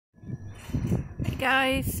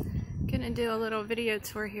guys, gonna do a little video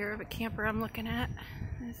tour here of a camper I'm looking at.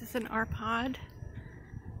 This is an R-Pod.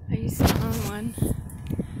 I used to own one.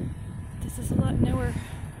 This is a lot newer.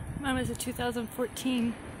 Mine was a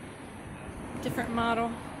 2014, different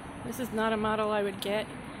model. This is not a model I would get,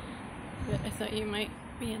 but I thought you might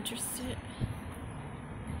be interested.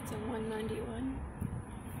 It's a 191.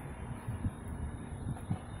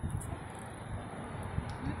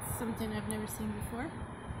 That's something I've never seen before.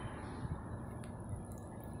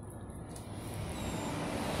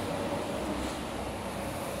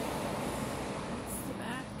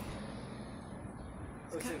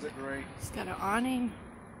 Those things are great. It's got an awning.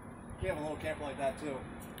 You have a little camper like that too.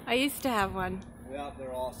 I used to have one. Yeah,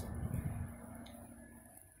 they're awesome.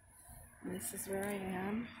 And this is where I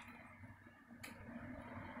am.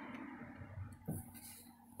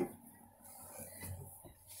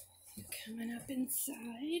 Coming up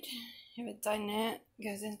inside. You have a dinette,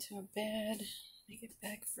 goes into a bed. Make it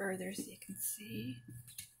back further so you can see.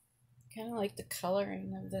 Kind of like the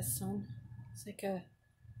coloring of this one. It's like a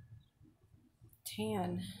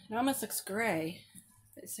tan. It almost looks gray.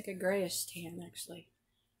 It's like a grayish tan, actually.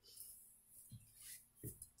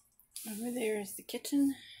 Over there is the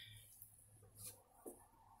kitchen.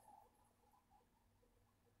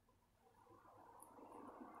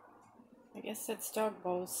 I guess that's dog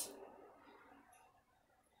bowls.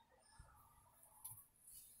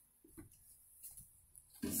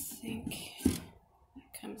 Sink.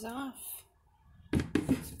 That comes off.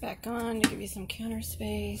 It's back on to give you some counter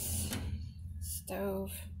space.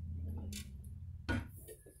 Stove. Good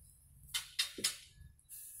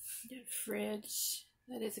fridge.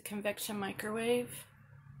 That is a convection microwave.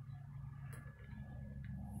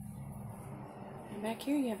 And back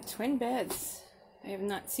here you have twin beds. I have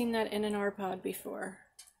not seen that in an R-Pod before.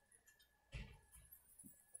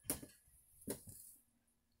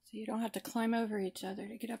 So you don't have to climb over each other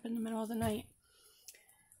to get up in the middle of the night.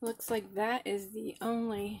 Looks like that is the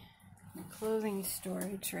only clothing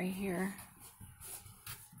storage right here,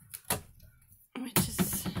 which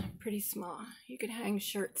is pretty small. You could hang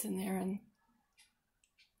shirts in there and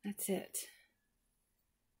that's it.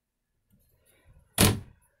 So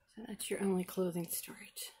that's your only clothing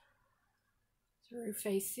storage. It's roof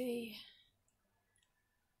AC.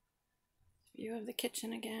 View of the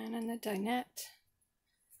kitchen again and the dinette.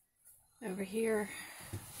 Over here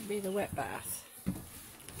would be the wet bath.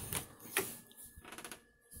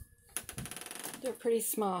 They're pretty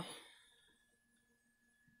small,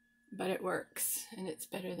 but it works, and it's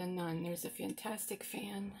better than none. There's a fantastic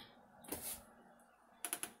fan.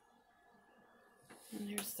 And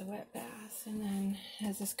there's the wet bath, and then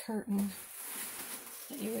has this curtain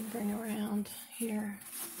that you would bring around here.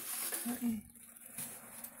 Curtain.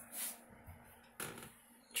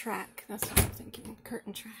 Track, that's what I'm thinking.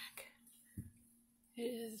 Curtain track. It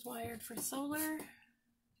is wired for solar.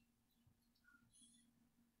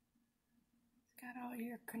 Got all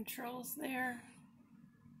your controls there.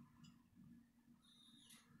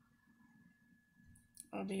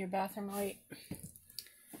 That'll be your bathroom light.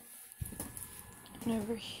 And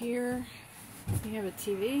over here, you have a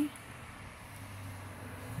TV.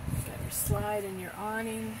 Got your slide and your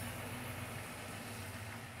awning.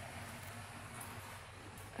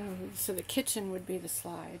 Oh, so the kitchen would be the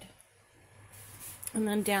slide. And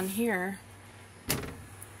then down here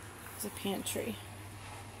is a pantry.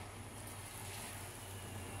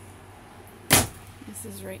 This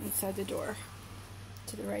is right inside the door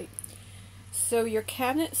to the right. So your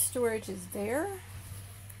cabinet storage is there.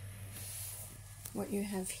 What you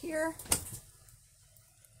have here,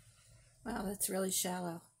 wow, that's really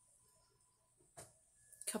shallow.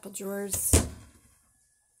 Couple drawers.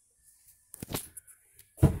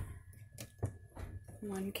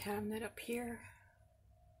 One cabinet up here.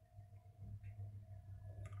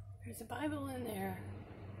 There's a Bible in there.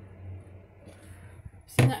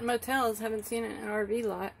 Seen that in motels, haven't seen it in an RV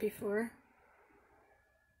lot before.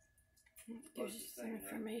 There's some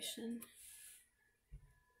information.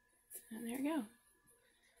 And there you go.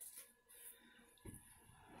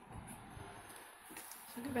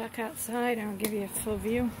 So go back outside and I'll give you a full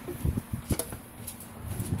view.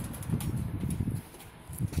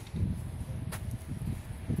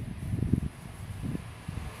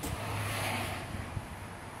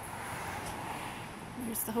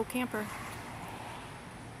 There's the whole camper.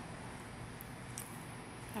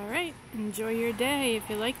 Alright, enjoy your day. If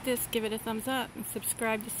you like this, give it a thumbs up and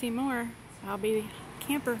subscribe to see more. I'll be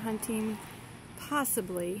camper hunting,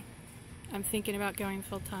 possibly. I'm thinking about going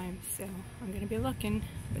full time, so I'm going to be looking.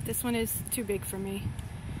 But this one is too big for me.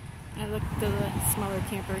 I looked at the smaller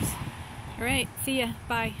campers. Alright, see ya.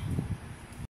 Bye.